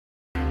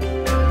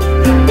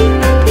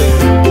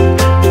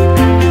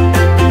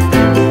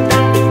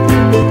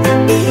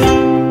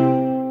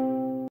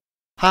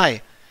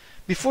Hi,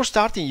 before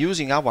starting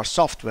using our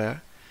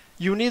software,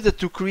 you need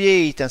to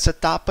create and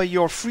set up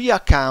your free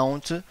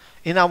account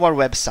in our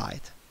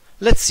website.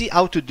 Let's see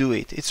how to do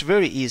it. It's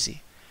very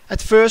easy.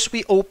 At first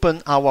we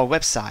open our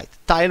website,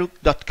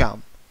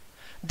 tilelook.com.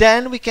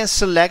 Then we can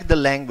select the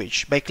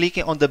language by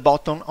clicking on the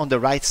button on the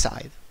right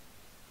side.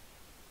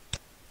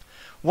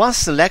 Once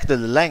selected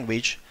the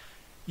language,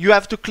 you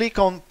have to click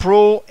on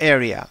Pro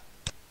area.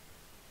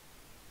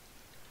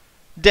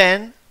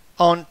 Then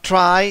on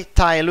Try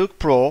Tilelook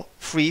Pro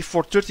free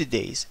for 30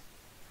 days.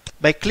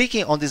 By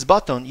clicking on this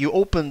button, you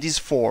open this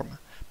form.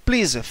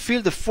 Please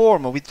fill the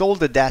form with all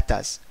the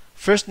data: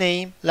 first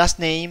name, last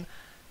name,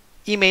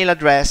 email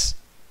address,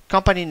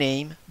 company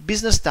name,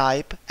 business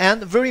type,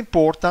 and very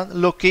important,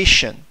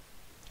 location.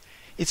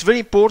 It's very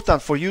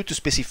important for you to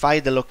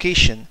specify the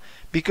location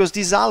because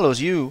this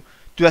allows you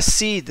to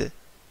accede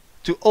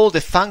to all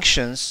the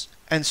functions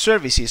and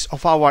services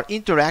of our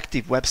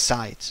interactive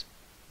website.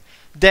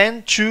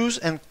 Then choose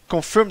and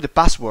confirm the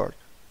password,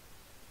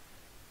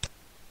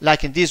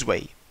 like in this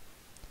way.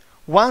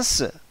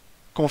 Once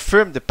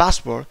confirm the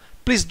password,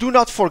 please do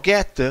not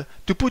forget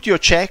to put your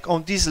check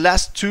on these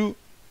last two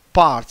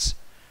parts: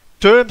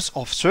 terms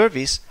of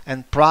service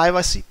and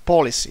privacy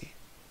policy.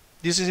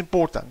 This is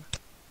important.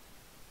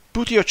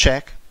 Put your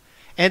check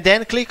and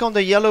then click on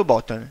the yellow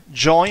button,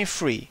 Join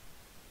Free.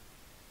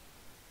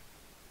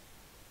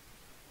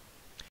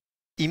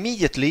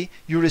 Immediately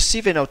you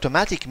receive an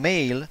automatic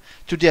mail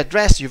to the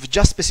address you've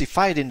just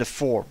specified in the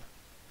form.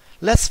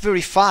 Let's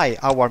verify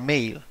our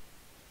mail.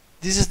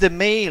 This is the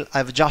mail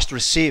I've just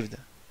received.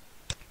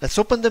 Let's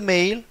open the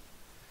mail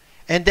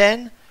and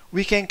then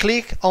we can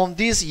click on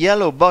this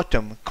yellow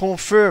button,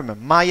 Confirm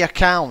my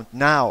account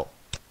now.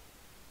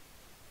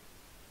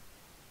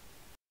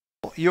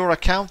 Your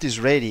account is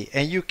ready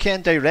and you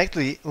can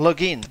directly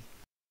log in.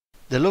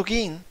 The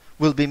login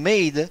will be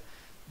made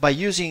by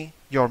using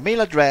your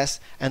mail address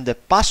and the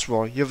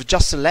password you've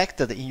just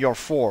selected in your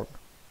form.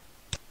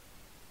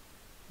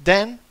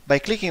 Then, by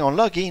clicking on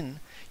Login,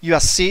 you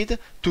accede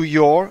to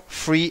your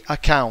free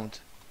account,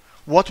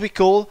 what we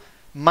call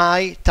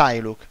My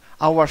Tilelook,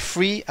 our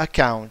free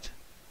account.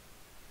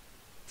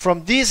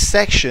 From this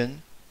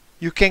section,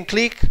 you can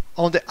click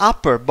on the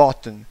upper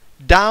button,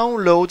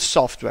 Download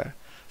Software.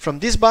 From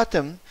this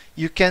button,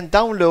 you can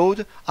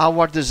download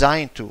our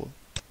design tool.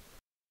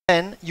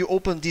 Then you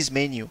open this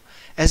menu.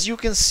 As you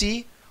can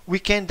see, we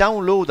can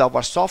download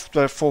our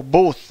software for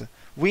both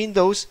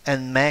Windows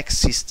and Mac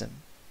system.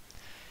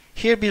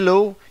 Here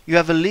below you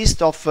have a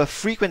list of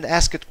frequent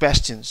asked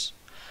questions.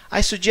 I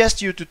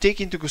suggest you to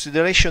take into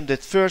consideration the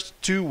first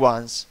two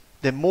ones,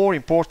 the more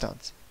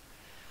important.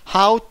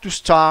 How to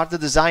start the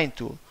design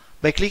tool.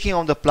 By clicking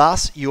on the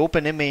plus, you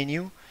open a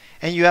menu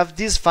and you have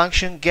this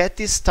function, Get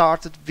This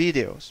Started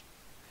Videos.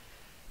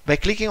 By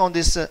clicking on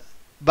this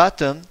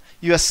button,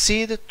 you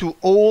accede to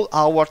all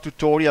our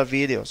tutorial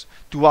videos,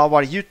 to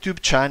our YouTube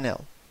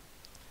channel.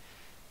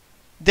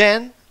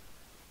 Then,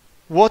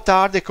 what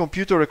are the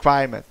computer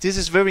requirements? This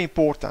is very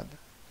important.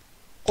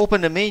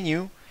 Open the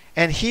menu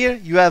and here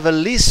you have a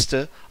list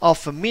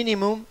of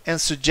minimum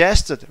and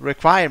suggested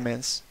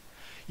requirements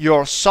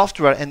your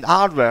software and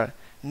hardware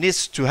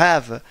needs to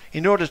have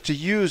in order to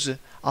use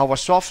our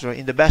software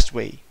in the best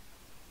way.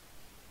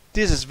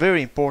 This is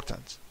very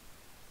important.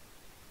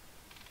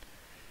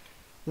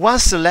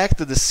 Once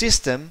selected the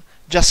system,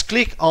 just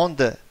click on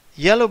the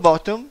yellow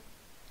button,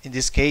 in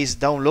this case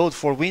Download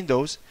for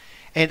Windows,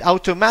 and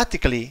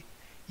automatically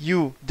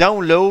you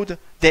download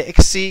the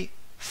 .exe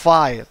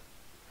file.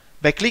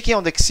 By clicking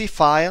on the .exe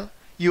file,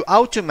 you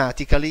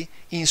automatically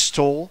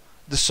install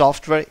the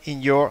software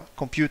in your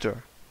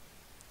computer.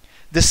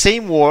 The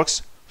same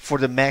works for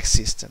the Mac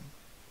system.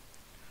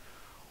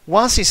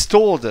 Once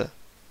installed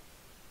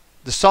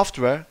the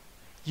software,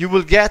 you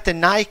will get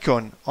an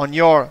icon on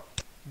your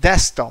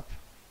desktop.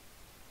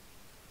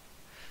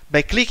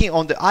 By clicking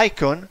on the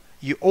icon,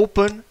 you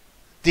open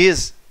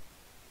this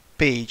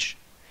page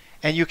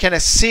and you can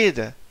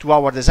accede to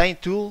our design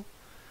tool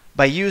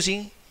by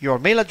using your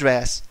mail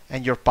address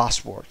and your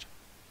password.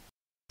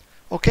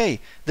 Okay,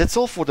 that's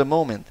all for the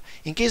moment.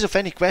 In case of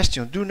any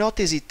question, do not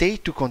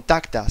hesitate to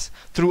contact us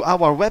through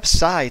our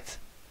website.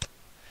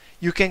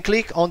 You can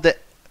click on the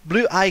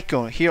blue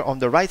icon here on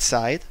the right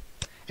side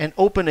and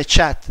open a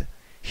chat.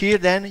 Here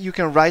then you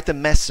can write a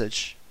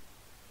message.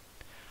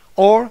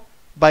 Or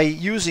by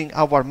using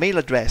our mail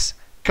address,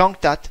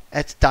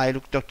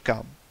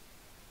 contact@tilelook.com.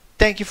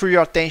 Thank you for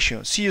your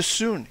attention. See you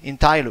soon in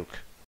Tilelook.